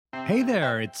Hey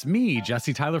there, it's me,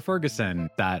 Jesse Tyler Ferguson,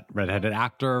 that redheaded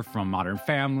actor from Modern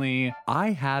Family.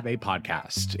 I have a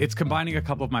podcast. It's combining a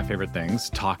couple of my favorite things,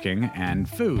 talking and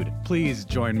food. Please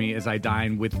join me as I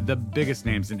dine with the biggest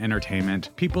names in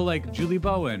entertainment. People like Julie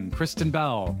Bowen, Kristen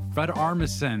Bell, Fred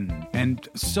Armisen, and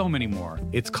so many more.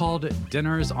 It's called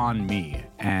Dinners on Me,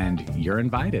 and you're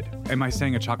invited. Am I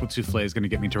saying a chocolate souffle is going to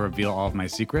get me to reveal all of my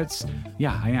secrets?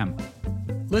 Yeah, I am.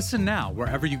 Listen now,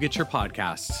 wherever you get your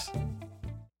podcasts.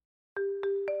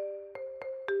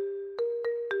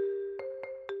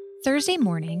 Thursday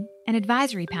morning, an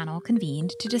advisory panel convened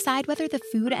to decide whether the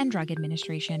Food and Drug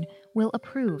Administration will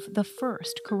approve the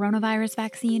first coronavirus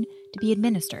vaccine to be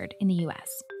administered in the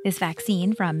U.S. This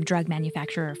vaccine from drug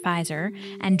manufacturer Pfizer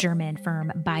and German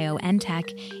firm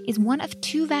BioNTech is one of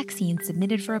 2 vaccines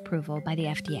submitted for approval by the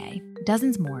FDA.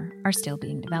 Dozens more are still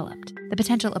being developed. The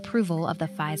potential approval of the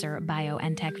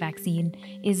Pfizer-BioNTech vaccine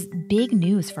is big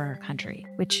news for our country,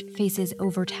 which faces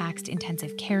overtaxed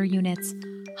intensive care units,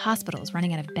 hospitals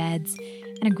running out of beds,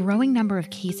 and a growing number of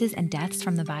cases and deaths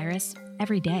from the virus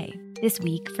every day. This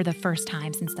week, for the first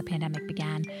time since the pandemic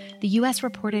began, the U.S.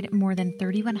 reported more than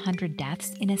 3,100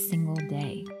 deaths in a single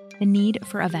day. The need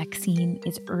for a vaccine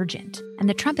is urgent, and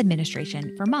the Trump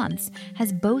administration, for months,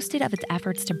 has boasted of its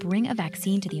efforts to bring a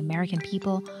vaccine to the American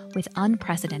people with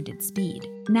unprecedented speed.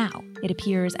 Now, it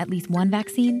appears at least one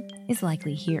vaccine is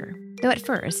likely here. Though at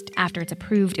first, after it's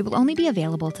approved, it will only be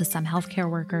available to some healthcare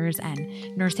workers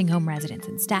and nursing home residents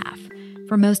and staff.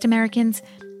 For most Americans,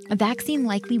 a vaccine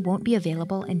likely won't be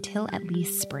available until at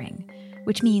least spring,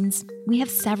 which means we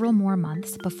have several more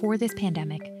months before this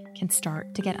pandemic can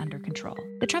start to get under control.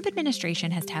 The Trump administration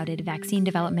has touted vaccine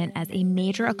development as a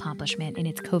major accomplishment in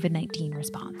its COVID-19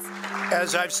 response.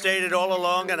 As I've stated all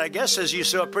along, and I guess as you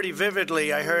saw pretty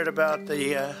vividly, I heard about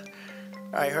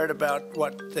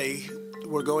what they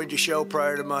were going to show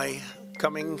prior to my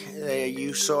coming.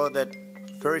 You saw that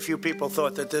very few people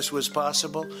thought that this was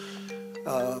possible.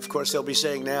 Of course, they'll be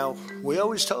saying now, we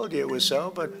always told you it was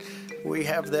so, but we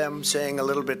have them saying a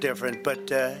little bit different.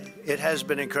 But it has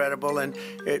been incredible, and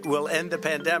it will end the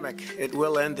pandemic. It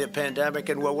will end the pandemic,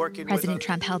 and we're working President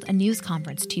Trump held a news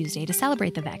conference Tuesday to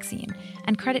celebrate the vaccine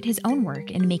and credit his own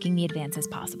work in making the advances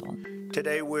possible.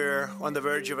 Today, we're on the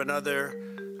verge of another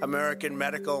American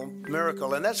medical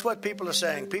miracle. And that's what people are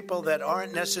saying. People that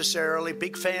aren't necessarily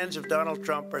big fans of Donald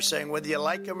Trump are saying, whether you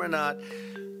like him or not,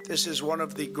 this is one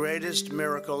of the greatest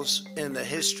miracles in the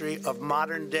history of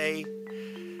modern day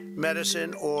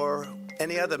medicine or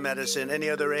any other medicine, any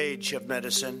other age of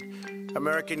medicine.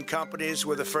 American companies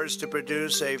were the first to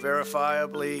produce a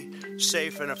verifiably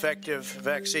safe and effective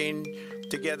vaccine.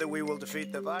 Together, we will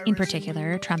defeat the virus. In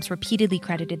particular, Trump's repeatedly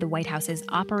credited the White House's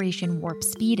Operation Warp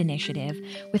Speed initiative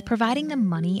with providing the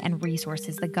money and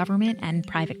resources the government and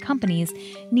private companies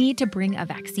need to bring a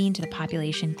vaccine to the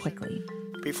population quickly.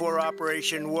 Before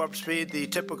Operation Warp Speed, the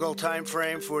typical time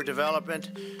frame for development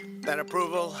and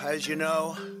approval, as you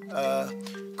know,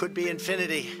 could be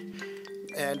infinity.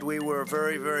 And we were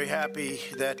very, very happy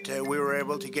that we were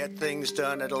able to get things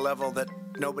done at a level that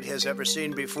nobody has ever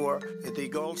seen before. The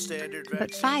gold standard vaccine.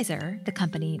 But Pfizer, the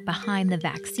company behind the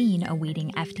vaccine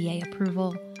awaiting FDA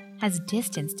approval, has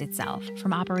distanced itself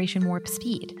from Operation Warp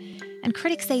Speed. And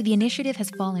critics say the initiative has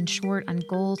fallen short on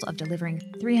goals of delivering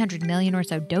 300 million or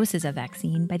so doses of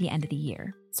vaccine by the end of the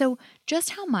year. So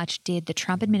just how much did the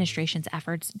Trump administration's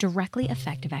efforts directly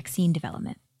affect vaccine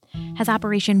development? Has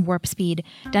Operation Warp Speed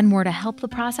done more to help the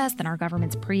process than our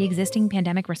government's pre-existing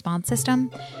pandemic response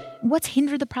system? What's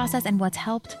hindered the process and what's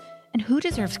helped? And who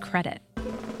deserves credit?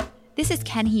 This is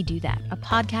Can He Do That, a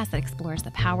podcast that explores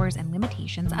the powers and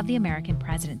limitations of the American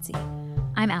presidency.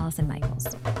 I'm Allison Michaels.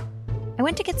 I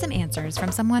went to get some answers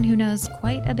from someone who knows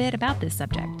quite a bit about this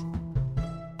subject.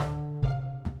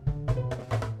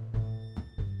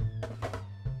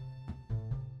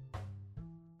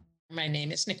 My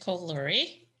name is Nicole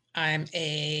Lurie. I'm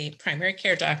a primary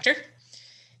care doctor,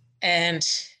 and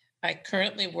I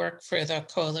currently work for the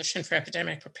Coalition for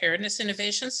Epidemic Preparedness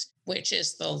Innovations, which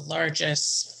is the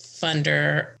largest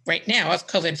funder right now of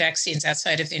COVID vaccines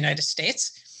outside of the United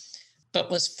States, but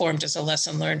was formed as a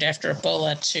lesson learned after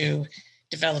Ebola to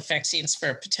develop vaccines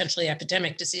for potentially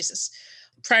epidemic diseases.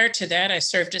 Prior to that, I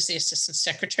served as the Assistant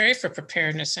Secretary for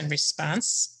Preparedness and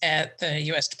Response at the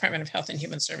U.S. Department of Health and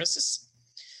Human Services.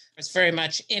 I was very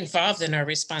much involved in our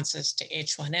responses to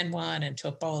H1N1 and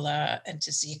to Ebola and to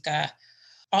Zika,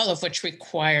 all of which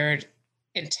required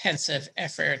intensive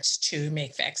efforts to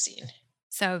make vaccine.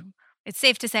 So it's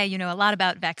safe to say you know a lot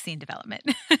about vaccine development.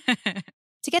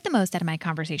 To get the most out of my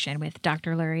conversation with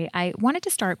Dr. Lurie, I wanted to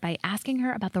start by asking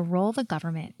her about the role the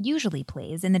government usually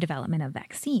plays in the development of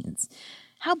vaccines.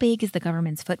 How big is the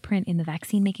government's footprint in the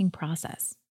vaccine-making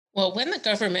process? Well, when the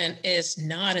government is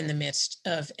not in the midst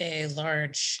of a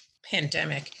large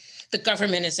pandemic, the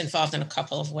government is involved in a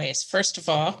couple of ways. First of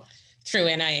all, through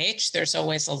NIH, there's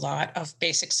always a lot of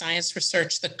basic science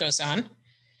research that goes on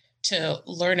to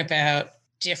learn about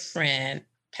different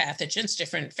pathogens,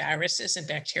 different viruses and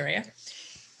bacteria.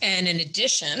 And in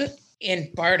addition,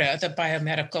 in BARDA, the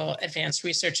Biomedical Advanced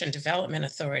Research and Development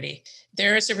Authority,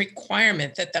 there is a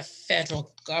requirement that the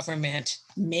federal government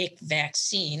make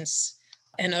vaccines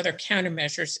and other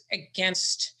countermeasures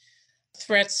against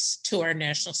threats to our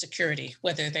national security,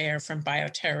 whether they are from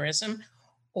bioterrorism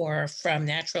or from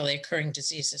naturally occurring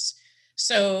diseases.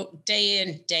 So day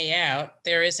in, day out,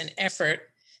 there is an effort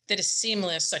that is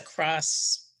seamless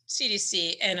across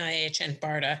CDC, NIH, and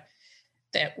BARDA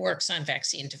that works on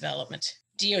vaccine development.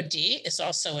 DoD is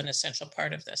also an essential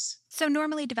part of this. So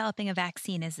normally developing a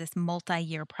vaccine is this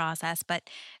multi-year process, but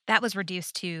that was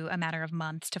reduced to a matter of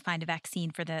months to find a vaccine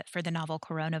for the novel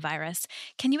coronavirus.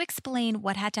 Can you explain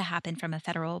what had to happen from a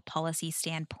federal policy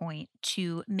standpoint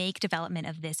to make development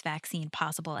of this vaccine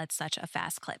possible at such a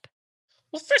fast clip?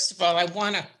 Well, first of all, I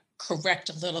want to correct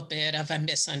a little bit of a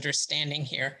misunderstanding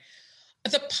here.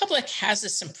 The public has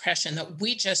this impression that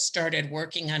we just started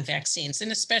working on vaccines,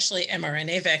 and especially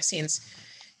mRNA vaccines,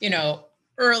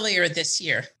 earlier this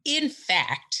year. In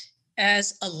fact,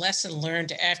 as a lesson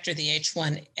learned after the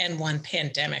H1N1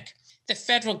 pandemic, the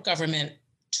federal government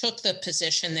took the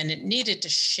position that it needed to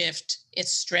shift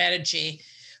its strategy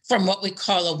from what we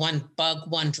call a one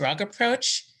bug, one drug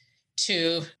approach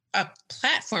to a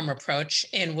platform approach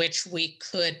in which we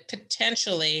could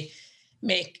potentially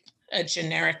make a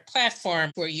generic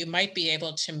platform where you might be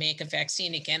able to make a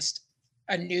vaccine against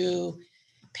a new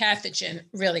pathogen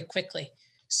really quickly.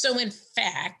 So in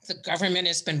fact, the government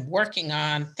has been working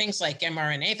on things like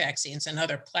mRNA vaccines and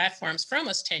other platforms for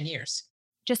almost 10 years.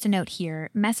 Just a note here,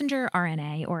 messenger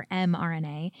RNA, or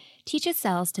mRNA, teaches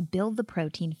cells to build the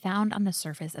protein found on the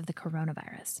surface of the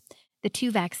coronavirus. The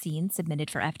two vaccines submitted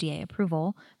for FDA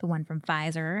approval, the one from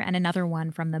Pfizer and another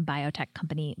one from the biotech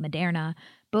company Moderna,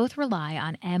 both rely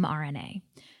on mRNA.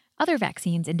 Other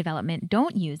vaccines in development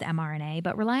don't use mRNA,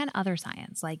 but rely on other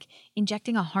science, like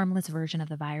injecting a harmless version of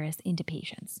the virus into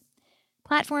patients.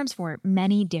 Platforms for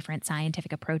many different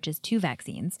scientific approaches to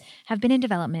vaccines have been in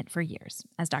development for years,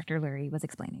 as Dr. Lurie was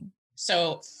explaining.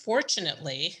 So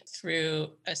fortunately, through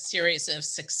a series of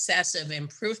successive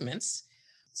improvements,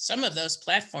 some of those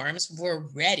platforms were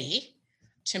ready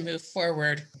to move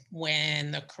forward when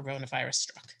the coronavirus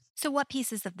struck. So what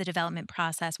pieces of the development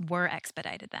process were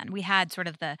expedited then? We had sort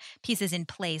of the pieces in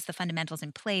place, the fundamentals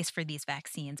in place for these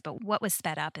vaccines, but what was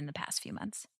sped up in the past few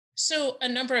months? So a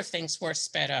number of things were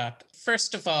sped up.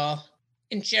 First of all,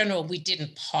 in general, we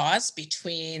didn't pause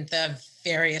between the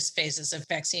various phases of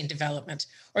vaccine development,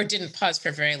 or didn't pause for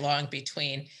very long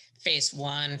between phase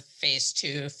 1, phase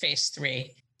 2, phase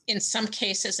 3. In some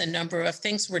cases, a number of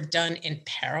things were done in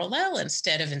parallel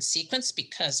instead of in sequence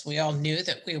because we all knew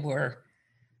that we were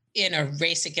in a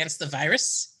race against the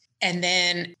virus. And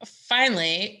then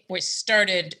finally, we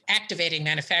started activating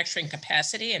manufacturing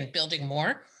capacity and building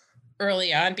more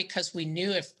early on because we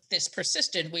knew if this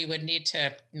persisted, we would need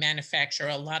to manufacture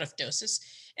a lot of doses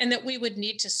and that we would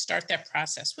need to start that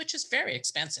process, which is very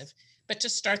expensive, but to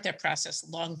start that process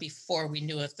long before we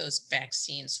knew if those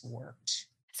vaccines worked.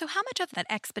 So how much of that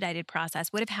expedited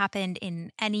process would have happened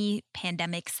in any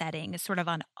pandemic setting, sort of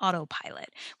on autopilot?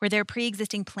 Were there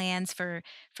pre-existing plans for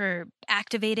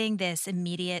activating this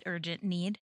immediate urgent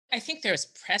need? I think there's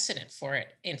precedent for it,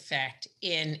 in fact,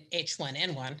 in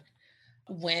H1N1,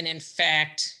 when in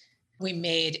fact we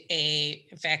made a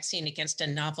vaccine against a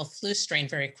novel flu strain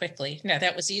very quickly. Now,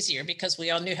 that was easier because we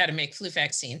all knew how to make flu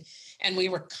vaccine. And we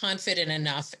were confident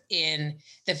enough in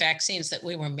the vaccines that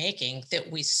we were making that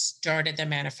we started the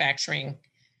manufacturing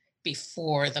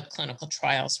before the clinical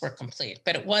trials were complete.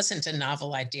 But it wasn't a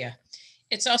novel idea.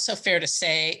 It's also fair to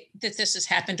say that this has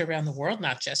happened around the world,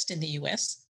 not just in the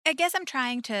US. I guess I'm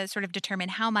trying to sort of determine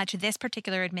how much this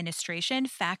particular administration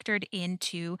factored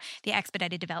into the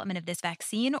expedited development of this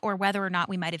vaccine, or whether or not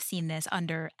we might have seen this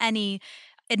under any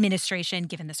administration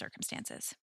given the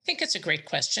circumstances. I think it's a great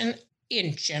question.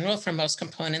 In general, for most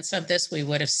components of this, we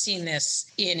would have seen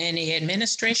this in any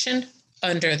administration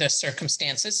under the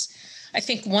circumstances. I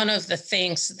think one of the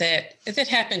things that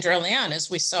happened early on is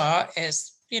we saw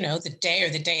as, the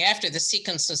day after the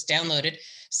sequence was downloaded,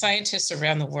 scientists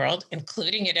around the world,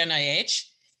 including at NIH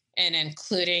and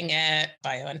including at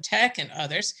BioNTech and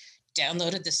others,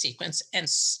 downloaded the sequence and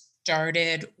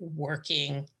started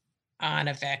working on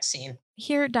a vaccine.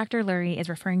 Here, Dr. Lurie is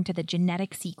referring to the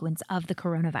genetic sequence of the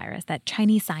coronavirus that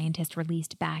Chinese scientists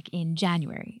released back in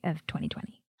January of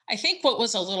 2020. I think what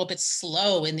was a little bit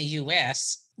slow in the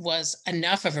US was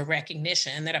enough of a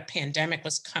recognition that a pandemic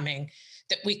was coming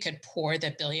that we could pour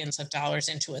the billions of dollars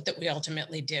into it that we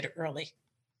ultimately did early.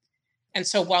 And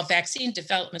so while vaccine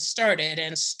development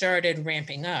started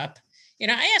ramping up,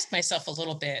 I asked myself a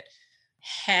little bit,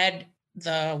 had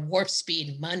the warp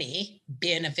speed money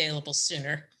been available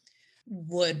sooner,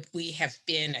 would we have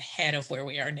been ahead of where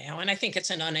we are now? And I think it's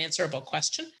an unanswerable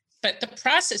question. But the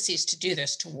processes to do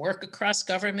this, to work across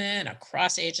government,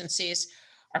 across agencies,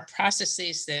 are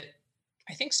processes that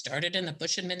I think started in the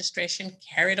Bush administration,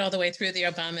 carried all the way through the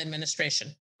Obama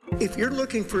administration. If you're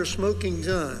looking for a smoking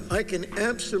gun, I can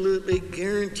absolutely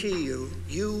guarantee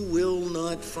you will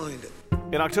not find it.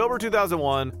 In October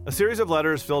 2001, a series of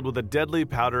letters filled with a deadly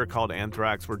powder called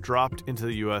anthrax were dropped into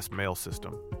the U.S. mail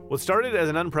system. What started as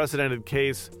an unprecedented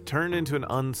case turned into an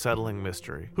unsettling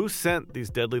mystery. Who sent these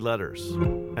deadly letters?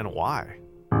 And why?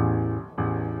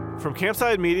 From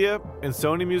Campside Media and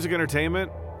Sony Music Entertainment,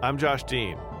 I'm Josh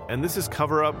Dean, and this is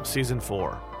Cover Up Season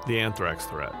 4, The Anthrax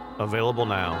Threat, available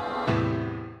now.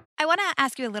 I want to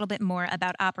ask you a little bit more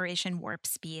about Operation Warp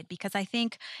Speed, because I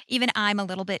think even I'm a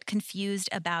little bit confused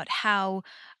about how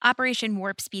Operation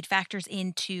Warp Speed factors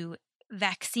into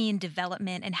vaccine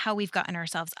development and how we've gotten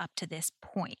ourselves up to this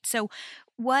point. So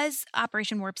was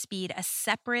Operation Warp Speed a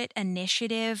separate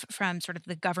initiative from sort of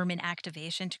the government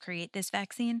activation to create this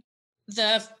vaccine?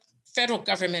 The federal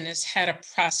government has had a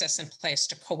process in place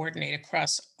to coordinate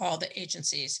across all the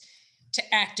agencies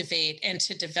to activate and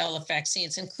to develop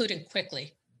vaccines, including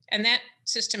quickly. And that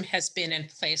system has been in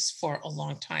place for a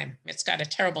long time. It's got a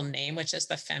terrible name, which is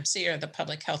the FEMC, or the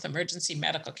Public Health Emergency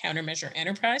Medical Countermeasure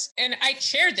Enterprise. And I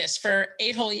chaired this for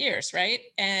 8 whole years, right?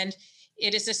 And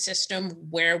it is a system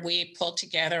where we pull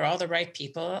together all the right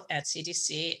people at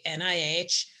CDC,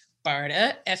 NIH,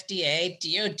 BARDA, FDA,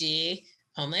 DOD,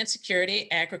 Homeland Security,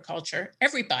 Agriculture,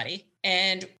 everybody.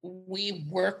 And we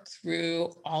work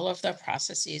through all of the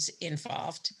processes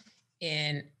involved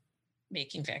in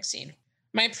making vaccine.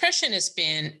 My impression has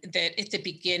been that at the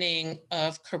beginning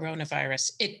of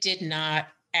coronavirus, it did not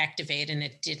activate, and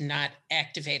it did not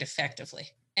activate effectively.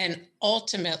 And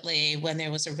ultimately, when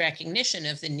there was a recognition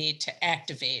of the need to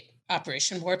activate,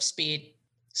 Operation Warp Speed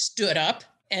stood up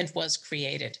and was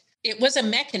created. It was a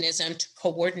mechanism to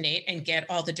coordinate and get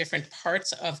all the different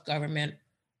parts of government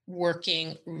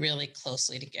working really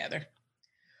closely together.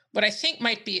 What I think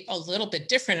might be a little bit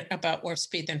different about Warp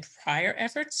Speed than prior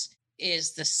efforts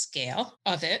is the scale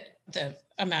of it, the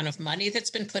amount of money that's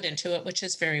been put into it, which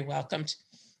is very welcomed,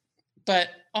 but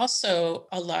also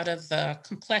a lot of the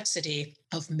complexity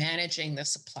of managing the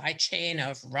supply chain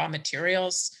of raw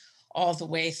materials all the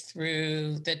way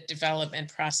through the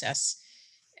development process.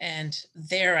 And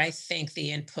there, I think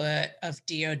the input of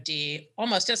DOD,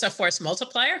 almost as a force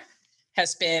multiplier,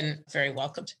 has been very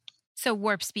welcomed. So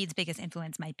Warp Speed's biggest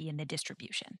influence might be in the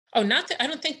distribution. I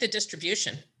don't think the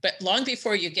distribution, but long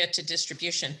before you get to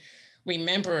distribution,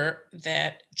 remember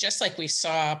that just like we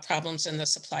saw problems in the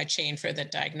supply chain for the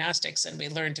diagnostics, and we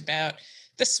learned about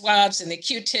the swabs and the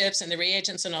Q-tips and the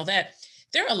reagents and all that,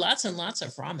 there are lots and lots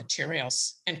of raw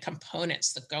materials and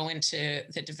components that go into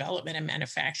the development and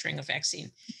manufacturing of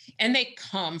vaccine. And they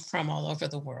come from all over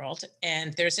the world.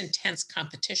 And there's intense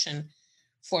competition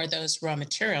for those raw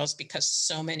materials because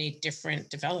so many different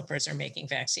developers are making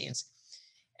vaccines.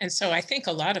 And so I think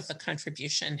a lot of the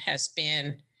contribution has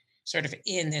been sort of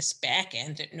in this back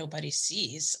end that nobody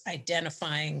sees,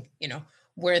 identifying,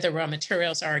 where the raw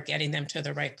materials are, getting them to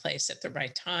the right place at the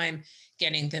right time,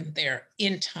 getting them there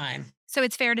in time. So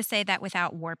it's fair to say that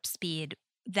without Warp Speed,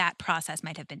 that process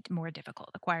might have been more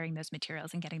difficult, acquiring those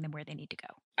materials and getting them where they need to go.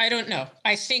 I don't know.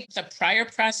 I think the prior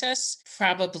process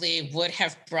probably would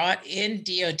have brought in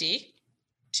DOD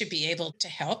to be able to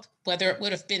help, whether it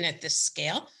would have been at this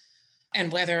scale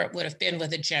and whether it would have been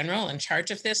with a general in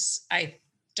charge of this, I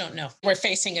don't know. We're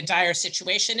facing a dire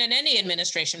situation, and any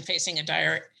administration facing a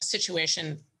dire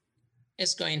situation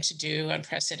is going to do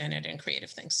unprecedented and creative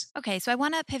things. Okay, so I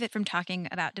want to pivot from talking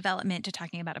about development to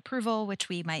talking about approval, which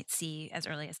we might see as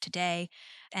early as today,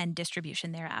 and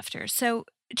distribution thereafter. So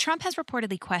Trump has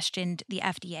reportedly questioned the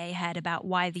FDA head about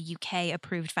why the UK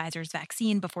approved Pfizer's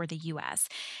vaccine before the US.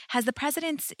 Has the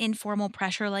president's informal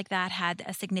pressure like that had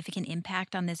a significant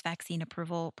impact on this vaccine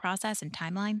approval process and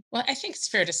timeline? Well, I think it's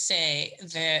fair to say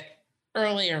that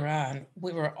earlier on,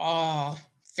 we were all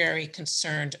very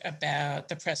concerned about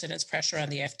the president's pressure on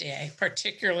the FDA,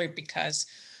 particularly because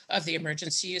of the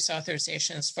emergency use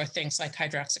authorizations for things like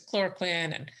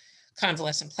hydroxychloroquine and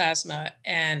convalescent plasma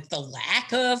and the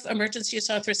lack of emergency use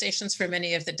authorizations for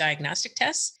many of the diagnostic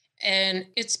tests. And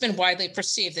it's been widely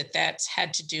perceived that that's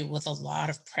had to do with a lot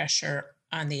of pressure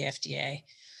on the FDA.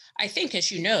 I think,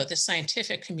 as you know, the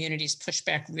scientific community's pushed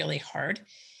back really hard.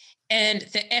 And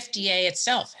the FDA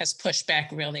itself has pushed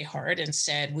back really hard and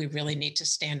said, we really need to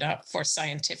stand up for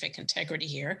scientific integrity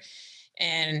here.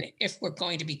 And if we're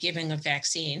going to be giving a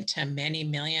vaccine to many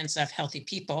millions of healthy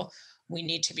people, we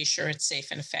need to be sure it's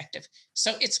safe and effective.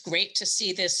 So it's great to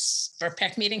see this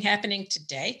VRBPAC meeting happening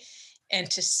today and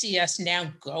to see us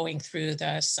now going through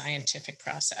the scientific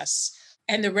process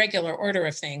and the regular order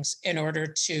of things in order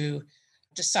to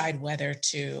decide whether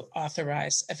to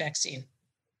authorize a vaccine.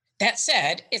 That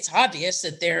said, it's obvious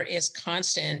that there is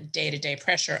constant day-to-day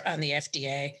pressure on the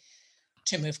FDA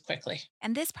to move quickly.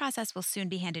 And this process will soon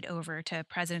be handed over to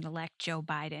President-elect Joe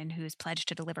Biden, who's pledged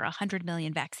to deliver 100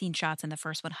 million vaccine shots in the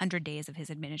first 100 days of his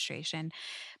administration.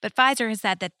 But Pfizer has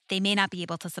said that they may not be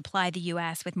able to supply the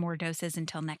U.S. with more doses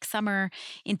until next summer,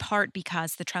 in part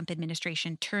because the Trump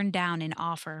administration turned down an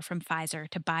offer from Pfizer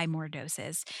to buy more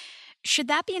doses. Should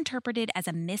that be interpreted as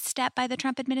a misstep by the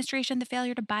Trump administration, the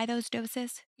failure to buy those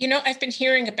doses? I've been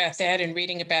hearing about that and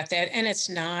reading about that, and it's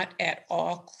not at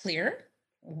all clear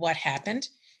what happened.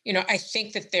 I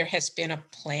think that there has been a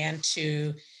plan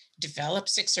to develop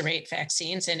 6 or 8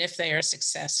 vaccines, and if they are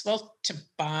successful, to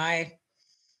buy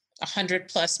 100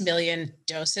 plus million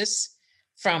doses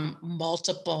from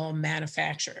multiple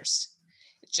manufacturers.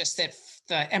 It's just that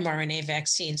the mRNA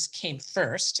vaccines came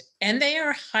first, and they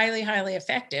are highly, highly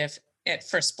effective at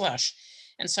first blush.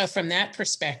 And so from that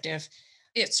perspective,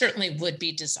 it certainly would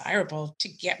be desirable to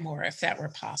get more if that were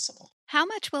possible. How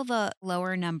much will the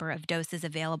lower number of doses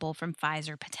available from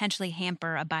Pfizer potentially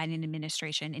hamper a Biden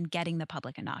administration in getting the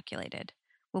public inoculated?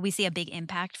 Will we see a big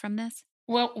impact from this?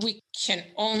 Well, we can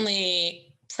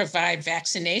only provide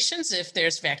vaccinations if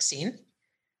there's vaccine.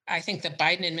 I think the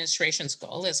Biden administration's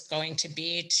goal is going to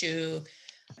be to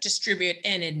distribute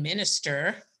and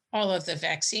administer all of the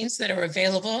vaccines that are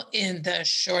available in the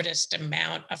shortest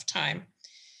amount of time.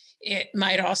 It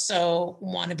might also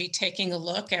want to be taking a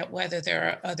look at whether there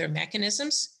are other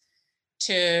mechanisms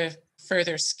to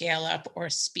further scale up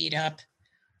or speed up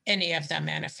any of the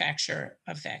manufacture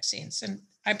of vaccines. And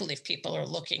I believe people are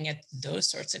looking at those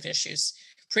sorts of issues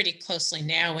pretty closely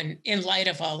now in light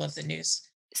of all of the news.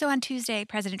 So on Tuesday,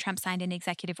 President Trump signed an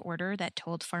executive order that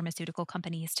told pharmaceutical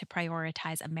companies to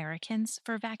prioritize Americans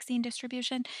for vaccine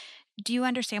distribution. Do you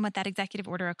understand what that executive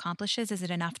order accomplishes? Is it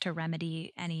enough to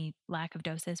remedy any lack of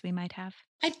doses we might have?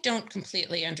 I don't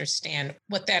completely understand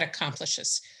what that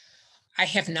accomplishes. I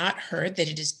have not heard that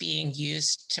it is being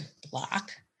used to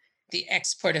block the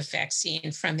export of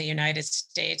vaccine from the United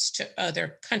States to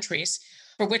other countries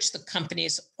for which the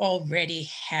companies already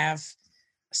have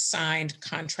signed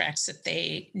contracts that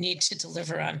they need to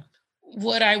deliver on.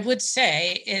 What I would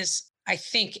say is I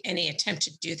think any attempt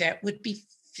to do that would be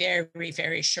very,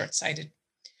 very short-sighted.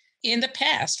 In the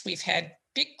past, we've had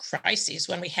big crises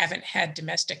when we haven't had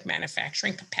domestic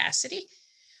manufacturing capacity.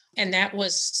 And that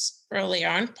was early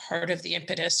on part of the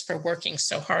impetus for working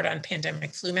so hard on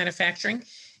pandemic flu manufacturing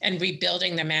and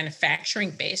rebuilding the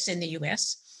manufacturing base in the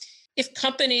US. If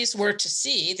companies were to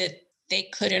see that they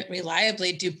couldn't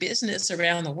reliably do business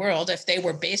around the world if they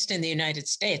were based in the United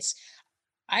States,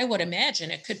 I would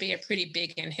imagine it could be a pretty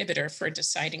big inhibitor for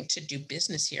deciding to do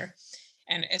business here.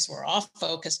 And as we're all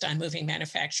focused on moving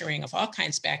manufacturing of all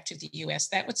kinds back to the US,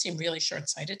 that would seem really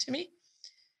short-sighted to me.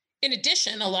 In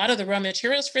addition, a lot of the raw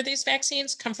materials for these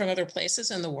vaccines come from other places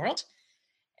in the world.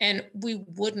 And we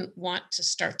wouldn't want to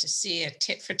start to see a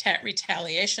tit-for-tat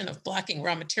retaliation of blocking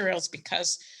raw materials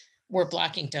because we're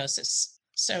blocking doses.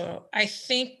 So I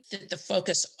think that the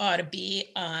focus ought to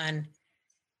be on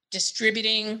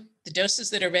distributing the doses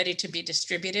that are ready to be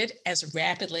distributed as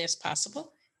rapidly as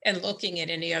possible and looking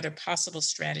at any other possible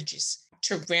strategies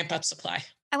to ramp up supply.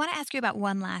 I want to ask you about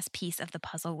one last piece of the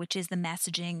puzzle, which is the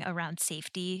messaging around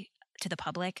safety to the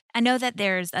public. I know that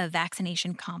there's a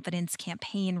vaccination confidence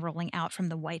campaign rolling out from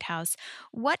the White House.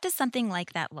 What does something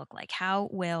like that look like? How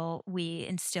will we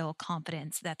instill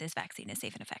confidence that this vaccine is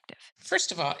safe and effective?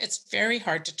 First of all, it's very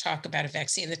hard to talk about a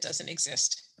vaccine that doesn't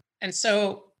exist. And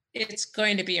so it's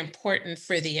going to be important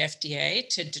for the FDA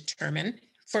to determine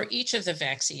for each of the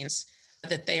vaccines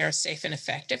that they are safe and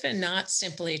effective and not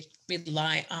simply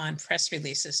rely on press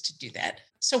releases to do that.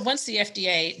 So once the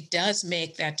FDA does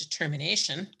make that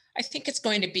determination, I think it's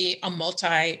going to be a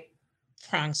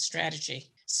multi-pronged strategy.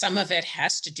 Some of it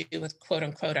has to do with, quote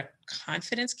unquote, a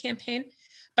confidence campaign.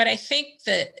 But I think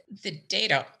that the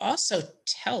data also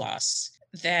tell us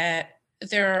that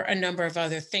there are a number of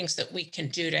other things that we can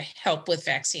do to help with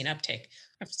vaccine uptake.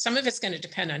 Some of it's going to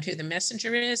depend on who the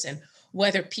messenger is and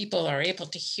whether people are able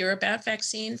to hear about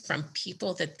vaccine from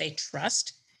people that they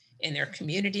trust in their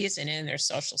communities and in their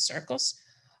social circles.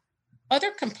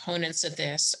 Other components of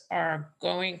this are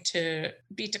going to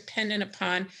be dependent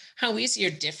upon how easy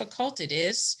or difficult it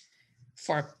is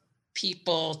for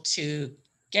people to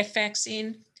get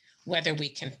vaccine, whether we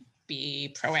can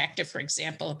be proactive, for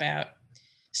example, about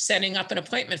setting up an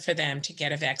appointment for them to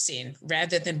get a vaccine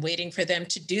rather than waiting for them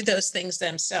to do those things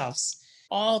themselves.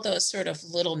 All those sort of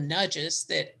little nudges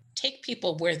that take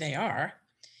people where they are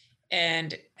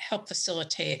and help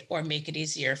facilitate or make it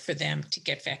easier for them to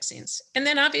get vaccines. And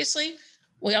then obviously,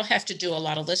 we all have to do a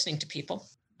lot of listening to people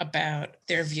about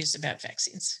their views about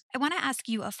vaccines. I want to ask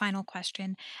you a final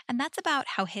question, and that's about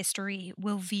how history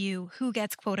will view who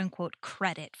gets quote-unquote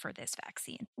credit for this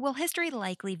vaccine. Will history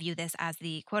likely view this as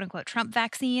the quote-unquote Trump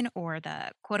vaccine or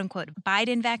the quote-unquote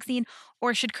Biden vaccine,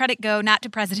 or should credit go not to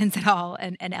presidents at all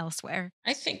and elsewhere?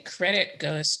 I think credit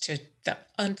goes to the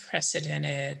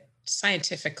unprecedented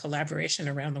scientific collaboration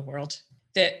around the world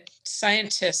that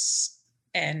scientists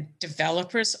and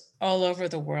developers all over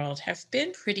the world have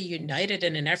been pretty united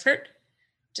in an effort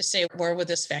to say we're with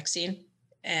this vaccine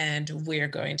and we're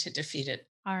going to defeat it.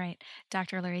 All right.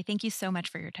 Dr. Lurie, thank you so much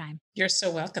for your time. You're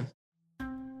so welcome.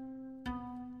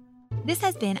 This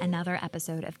has been another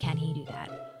episode of Can He Do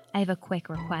That? I have a quick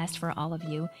request for all of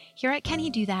you. Here at Can He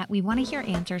Do That, we want to hear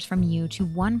answers from you to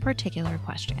one particular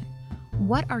question.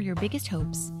 What are your biggest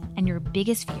hopes and your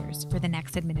biggest fears for the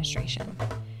next administration?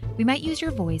 We might use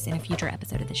your voice in a future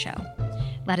episode of the show.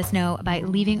 Let us know by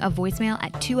leaving a voicemail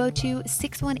at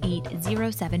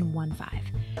 202-618-0715.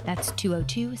 That's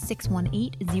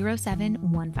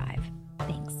 202-618-0715.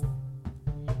 Thanks.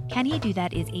 Can He Do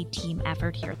That is a team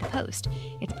effort here at The Post.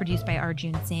 It's produced by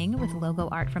Arjun Singh with logo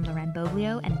art from Loren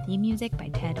Boglio and theme music by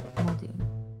Ted Muldoon.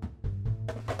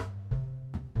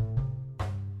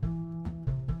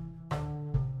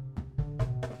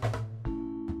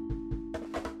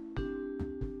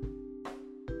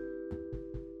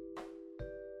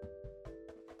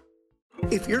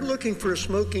 If you're looking for a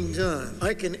smoking gun,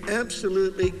 I can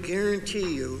absolutely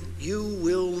guarantee you, you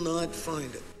will not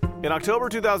find it. In October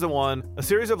 2001, a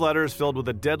series of letters filled with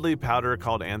a deadly powder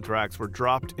called anthrax were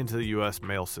dropped into the U.S.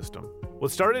 mail system.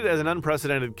 What started as an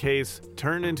unprecedented case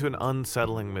turned into an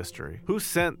unsettling mystery. Who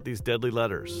sent these deadly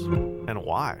letters? And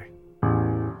why?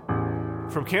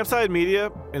 From Campside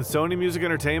Media and Sony Music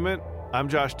Entertainment, I'm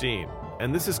Josh Dean,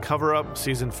 and this is Cover Up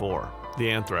Season 4,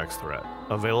 The Anthrax Threat,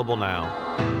 available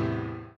now.